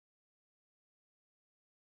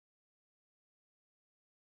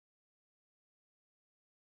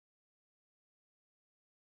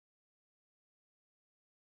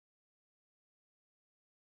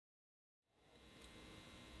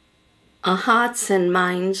Our hearts and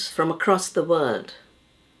minds from across the world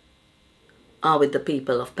are with the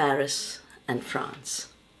people of Paris and France.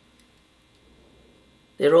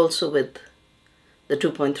 They're also with the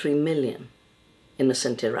 2.3 million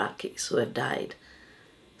innocent Iraqis who have died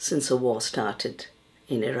since a war started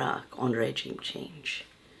in Iraq on regime change.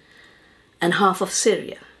 And half of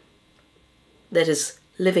Syria that is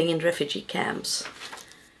living in refugee camps.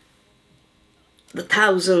 The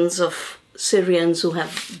thousands of Syrians who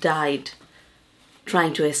have died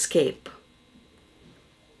trying to escape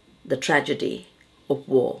the tragedy of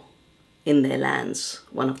war in their lands,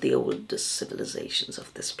 one of the oldest civilizations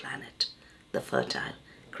of this planet, the fertile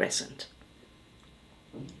crescent.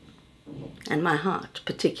 And my heart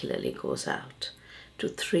particularly goes out to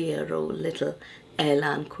 3-year-old little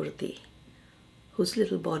Elan Kurdi, whose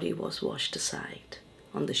little body was washed aside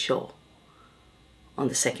on the shore on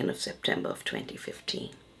the 2nd of September of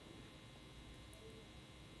 2015.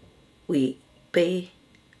 We pay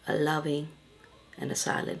a loving and a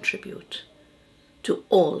silent tribute to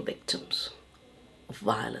all victims of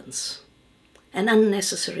violence and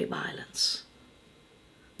unnecessary violence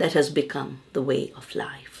that has become the way of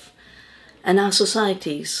life. And our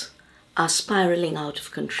societies are spiraling out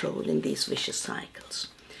of control in these vicious cycles,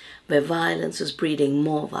 where violence is breeding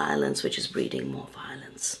more violence, which is breeding more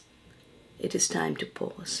violence. It is time to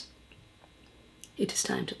pause. It is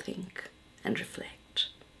time to think and reflect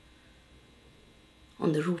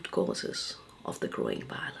on the root causes of the growing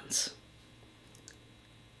violence.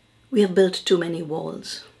 We have built too many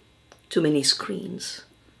walls, too many screens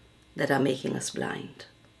that are making us blind.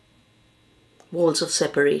 Walls of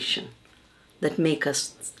separation that make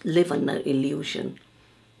us live on the illusion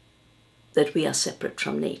that we are separate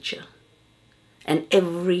from nature. And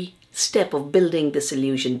every step of building this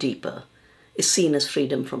illusion deeper is seen as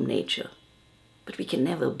freedom from nature. But we can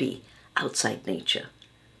never be outside nature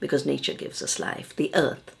because nature gives us life. The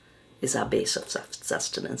earth is our base of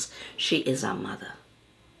sustenance. She is our mother.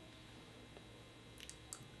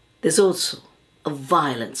 There's also a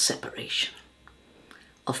violent separation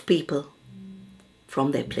of people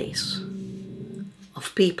from their place,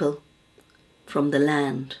 of people from the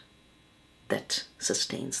land that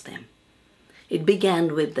sustains them. It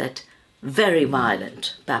began with that very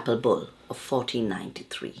violent papal bull of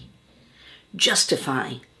 1493,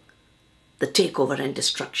 justifying the takeover and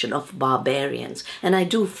destruction of barbarians. And I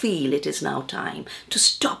do feel it is now time to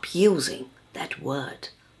stop using that word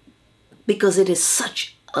because it is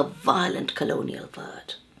such a violent colonial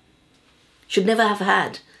word. Should never have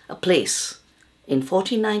had a place in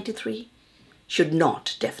 1493, should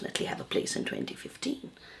not definitely have a place in 2015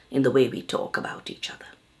 in the way we talk about each other.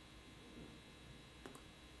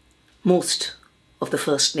 Most of the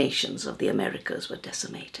First Nations of the Americas were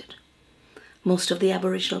decimated. Most of the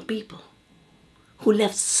Aboriginal people who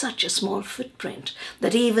left such a small footprint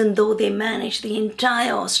that even though they managed the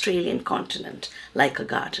entire Australian continent like a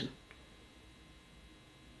garden,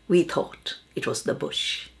 we thought it was the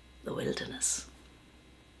bush, the wilderness.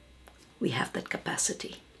 We have that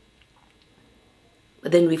capacity.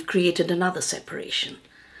 But then we've created another separation,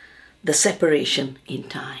 the separation in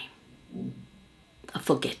time, a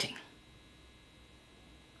forgetting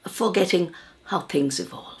how things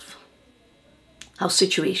evolve, how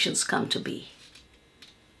situations come to be.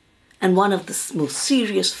 And one of the most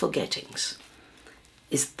serious forgettings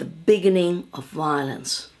is the beginning of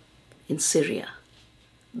violence in Syria,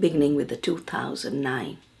 beginning with the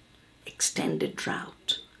 2009 extended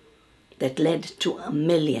drought that led to 1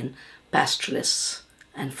 million pastoralists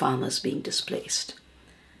and farmers being displaced.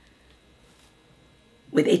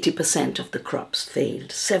 With 80% of the crops failed,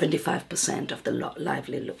 75% of the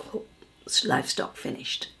livestock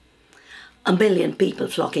finished. 1 million people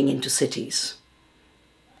flocking into cities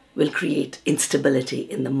will create instability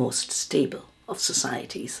in the most stable of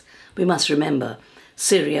societies. We must remember,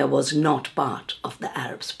 Syria was not part of the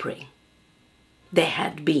Arab Spring. There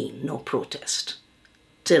had been no protest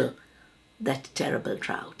till that terrible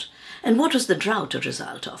drought. And what was the drought a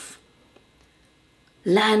result of?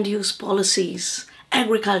 Land use policies,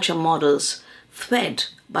 agriculture models fed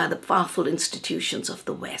by the powerful institutions of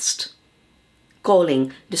the West,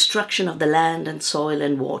 calling destruction of the land and soil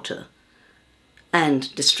and water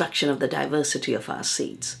and destruction of the diversity of our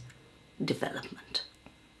seeds development.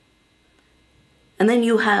 And then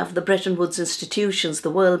you have the Bretton Woods institutions, the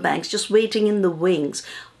World Banks, just waiting in the wings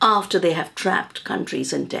after they have trapped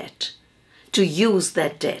countries in debt, to use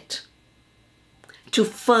that debt to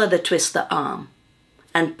further twist the arm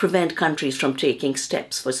and prevent countries from taking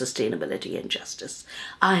steps for sustainability and justice.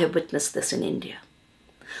 I have witnessed this in India,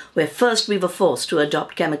 where first we were forced to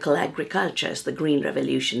adopt chemical agriculture as the Green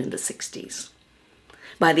Revolution in the 60s.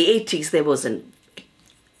 By the 80s, there was an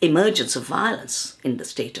emergence of violence in the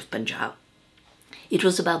state of Punjab. It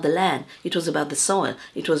was about the land, it was about the soil,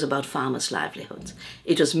 it was about farmers' livelihoods.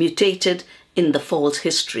 It was mutated in the false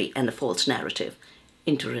history and the false narrative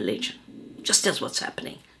into religion, just as what's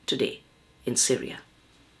happening today in Syria.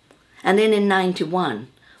 And then in 91,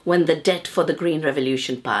 when the debt for the Green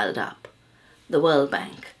Revolution piled up, the World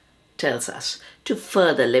Bank tells us to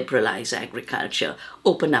further liberalize agriculture,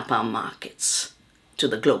 open up our markets to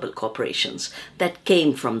the global corporations that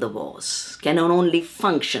came from the wars, can only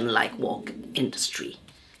function like war industry,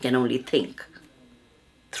 can only think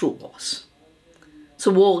through wars. So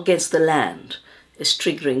war against the land is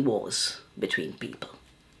triggering wars between people.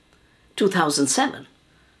 2007,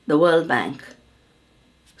 the World Bank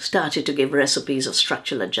started to give recipes of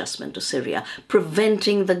structural adjustment to Syria,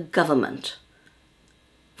 preventing the government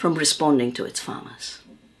from responding to its farmers.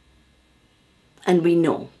 And we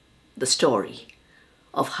know the story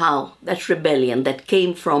of how that rebellion that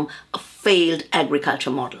came from a failed agriculture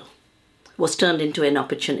model was turned into an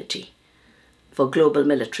opportunity for global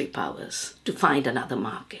military powers to find another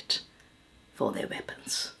market for their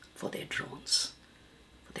weapons, for their drones,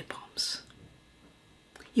 for their bombs.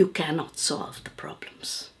 You cannot solve the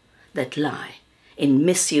problems that lie in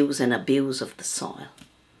misuse and abuse of the soil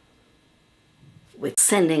with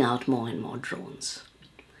sending out more and more drones.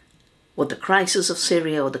 What the crisis of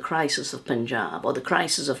Syria or the crisis of Punjab or the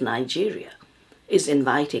crisis of Nigeria is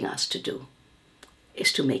inviting us to do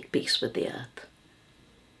is to make peace with the earth,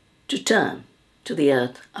 to turn to the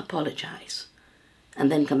earth, apologize,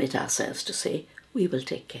 and then commit ourselves to say, we will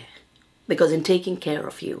take care. Because in taking care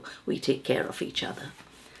of you, we take care of each other.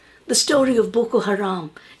 The story of Boko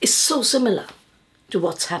Haram is so similar to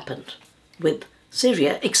what's happened with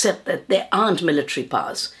Syria, except that there aren't military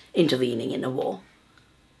powers intervening in a war.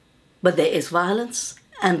 But there is violence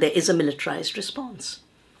and there is a militarized response.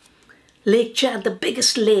 Lake Chad, the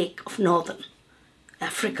biggest lake of northern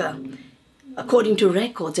Africa, according to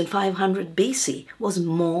records in 500 BC, was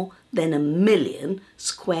more than 1 million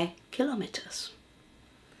square kilometers.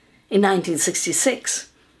 In 1966,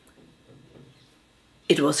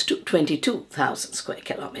 it was 22,000 square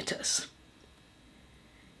kilometers.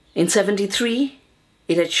 In 73,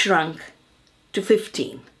 it had shrunk to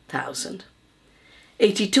 15,000.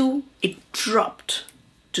 82, it dropped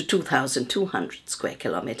to 2,200 square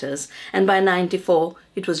kilometers, and by 94,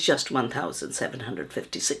 it was just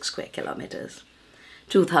 1,756 square kilometers.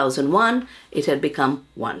 2001, it had become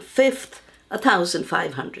 1/5,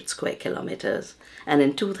 1,500 square kilometers, and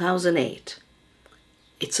in 2008,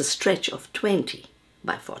 it's a stretch of 20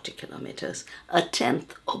 by 40 kilometers, 1/10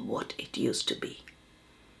 of what it used to be.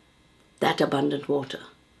 That abundant water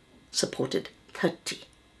supported 30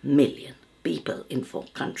 million people in 4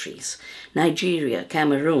 countries: Nigeria,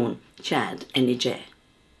 Cameroon, Chad, and Niger.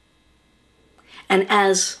 And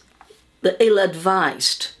as the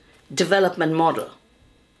ill-advised development model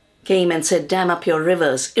came and said, dam up your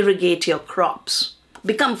rivers, irrigate your crops,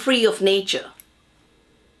 become free of nature,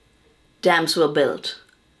 dams were built,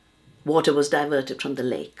 water was diverted from the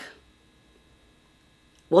lake,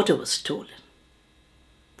 water was stolen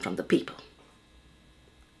from the people.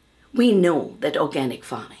 We know that organic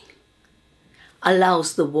farming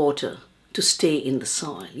allows the water to stay in the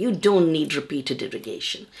soil. You don't need repeated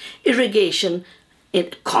irrigation. Irrigation,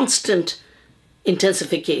 constant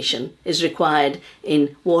intensification is required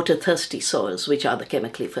in water-thirsty soils, which are the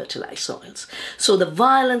chemically fertilized soils. So the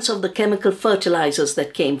violence of the chemical fertilizers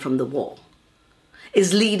that came from the war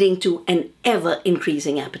is leading to an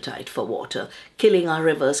ever-increasing appetite for water, killing our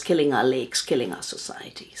rivers, killing our lakes, killing our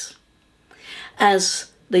societies. As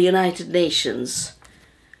the United Nations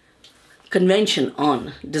Convention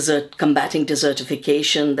on Combating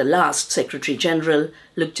Desertification, the last Secretary General,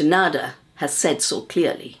 Luc Janada, has said so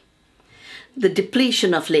clearly, the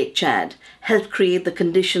depletion of Lake Chad helped create the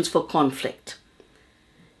conditions for conflict.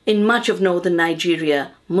 In much of northern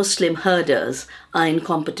Nigeria, Muslim herders are in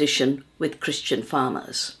competition with Christian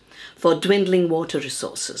farmers for dwindling water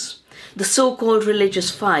resources. The so-called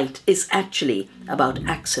religious fight is actually about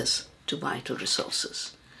access to vital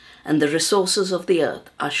resources. And the resources of the earth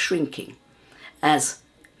are shrinking as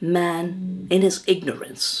man, in his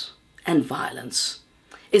ignorance and violence,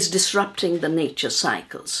 is disrupting the nature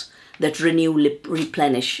cycles that renew,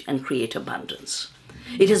 replenish, and create abundance.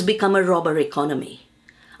 It has become a robber economy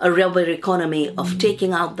of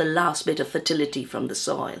taking out the last bit of fertility from the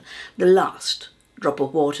soil, the last drop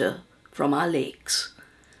of water from our lakes,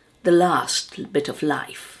 the last bit of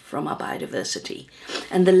life from our biodiversity,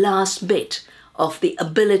 and the last bit of the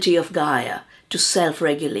ability of Gaia to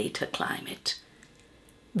self-regulate her climate.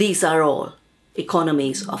 These are all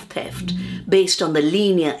economies of theft based on the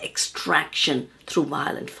linear extraction through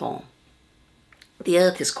violent form. The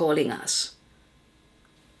earth is calling us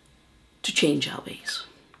to change our ways.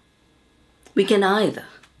 We can either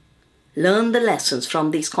learn the lessons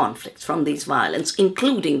from these conflicts, from these violence,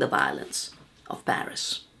 including the violence of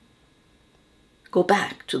Paris. Go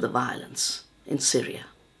back to the violence in Syria.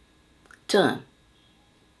 Turn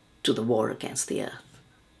to the war against the earth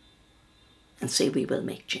and say we will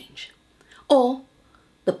make change. Or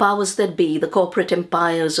the powers that be, the corporate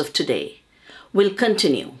empires of today, will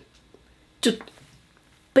continue to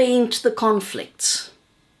paint the conflicts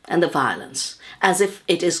and the violence as if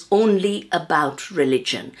it is only about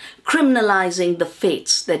religion, criminalizing the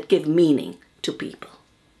faiths that give meaning to people.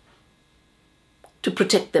 To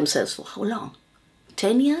protect themselves for how long?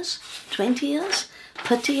 10 years? 20 years?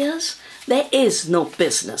 30 years? There is no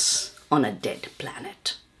business on a dead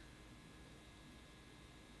planet.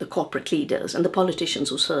 The corporate leaders and the politicians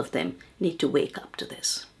who serve them need to wake up to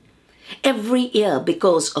this. Every year,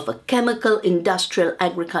 because of a chemical industrial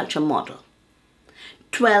agriculture model,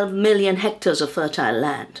 12 million hectares of fertile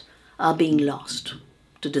land are being lost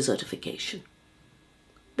to desertification.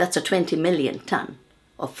 That's a 20 million ton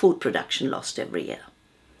of food production lost every year.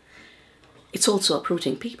 It's also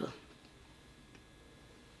uprooting people.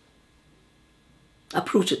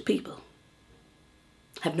 Uprooted people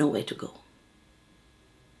have nowhere to go.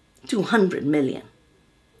 200 million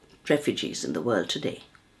refugees in the world today.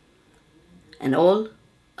 And all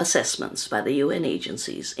assessments by the UN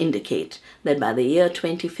agencies indicate that by the year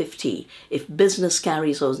 2050, if business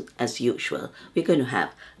carries on as usual, we're going to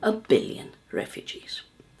have 1 billion refugees.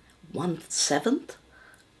 1/7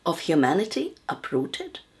 of humanity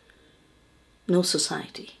uprooted. No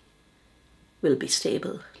society will be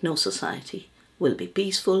stable. No society will be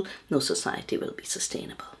peaceful. No society will be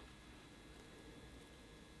sustainable.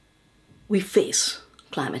 We face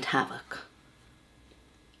climate havoc,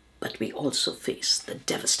 but we also face the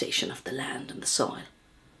devastation of the land and the soil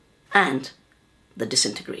and the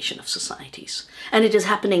disintegration of societies. And it is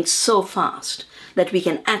happening so fast that we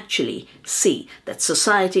can actually see that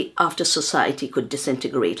society after society could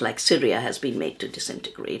disintegrate, like Syria has been made to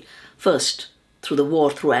disintegrate, first through the war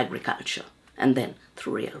through agriculture and then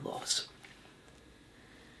through real wars.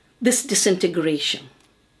 This disintegration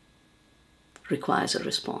requires a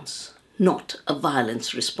response, not a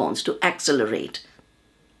violence response to accelerate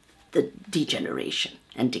the degeneration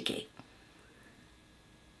and decay,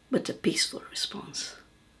 but a peaceful response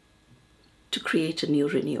to create a new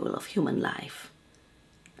renewal of human life,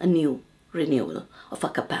 a new renewal of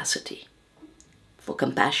our capacity for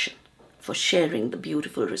compassion, for sharing the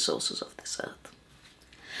beautiful resources of this earth.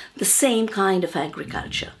 The same kind of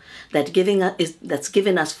agriculture that's given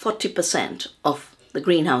us 40% of the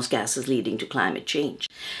greenhouse gases leading to climate change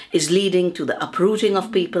is leading to the uprooting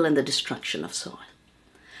of people and the destruction of soil.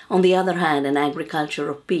 On the other hand, an agriculture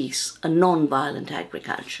of peace, a non-violent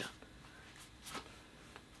agriculture,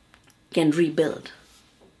 can rebuild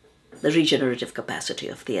the regenerative capacity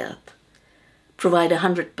of the earth, provide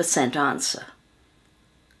 100% answer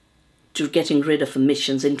to getting rid of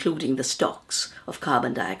emissions, including the stocks of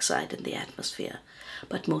carbon dioxide in the atmosphere.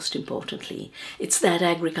 But most importantly, it's that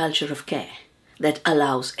agriculture of care that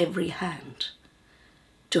allows every hand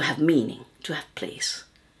to have meaning, to have place,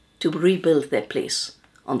 to rebuild their place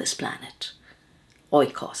on this planet.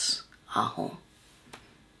 Oikos, our home.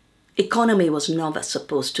 Economy was never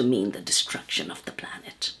supposed to mean the destruction of the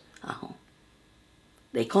planet, our home.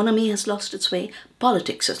 The economy has lost its way,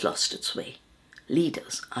 politics has lost its way.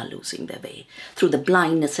 Leaders are losing their way through the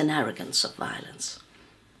blindness and arrogance of violence.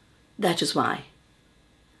 That is why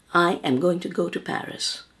I am going to go to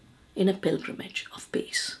Paris in a pilgrimage of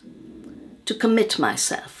peace, to commit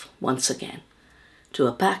myself once again to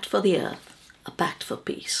a pact for the earth, a pact for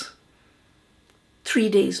peace. 3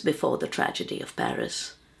 days before the tragedy of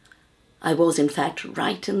Paris, I was in fact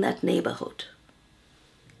right in that neighborhood,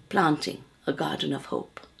 planting a garden of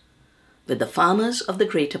hope with the farmers of the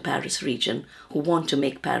Greater Paris region who want to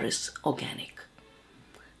make Paris organic,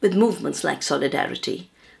 with movements like Solidarity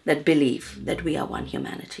that believe that we are one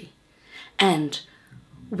humanity, and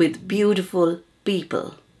with beautiful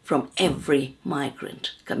people from every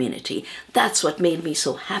migrant community. That's what made me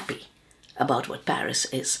so happy about what Paris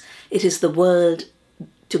is. It is the world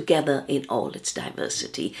together in all its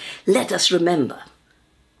diversity. Let us remember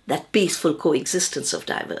that peaceful coexistence of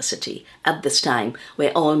diversity at this time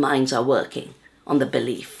where all minds are working on the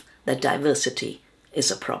belief that diversity is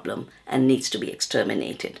a problem and needs to be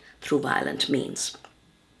exterminated through violent means.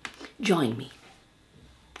 Join me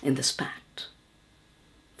in this pact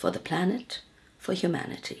for the planet, for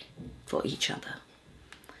humanity, for each other.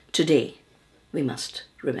 Today, we must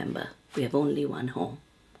remember we have only one home,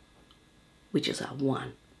 which is our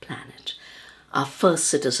one planet. Our first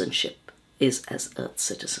citizenship is as Earth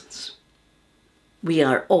citizens. We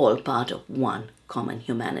are all part of one common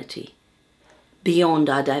humanity, beyond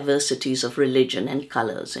our diversities of religion and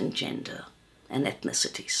colors and gender and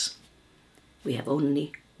ethnicities. We have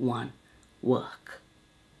only one work,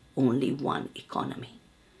 only one economy,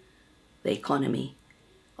 the economy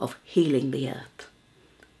of healing the earth,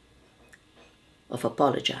 of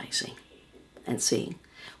apologizing and saying,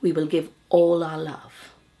 we will give all our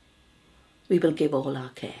love, we will give all our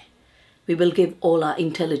care, we will give all our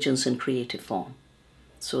intelligence in creative form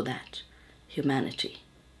so that humanity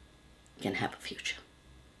can have a future.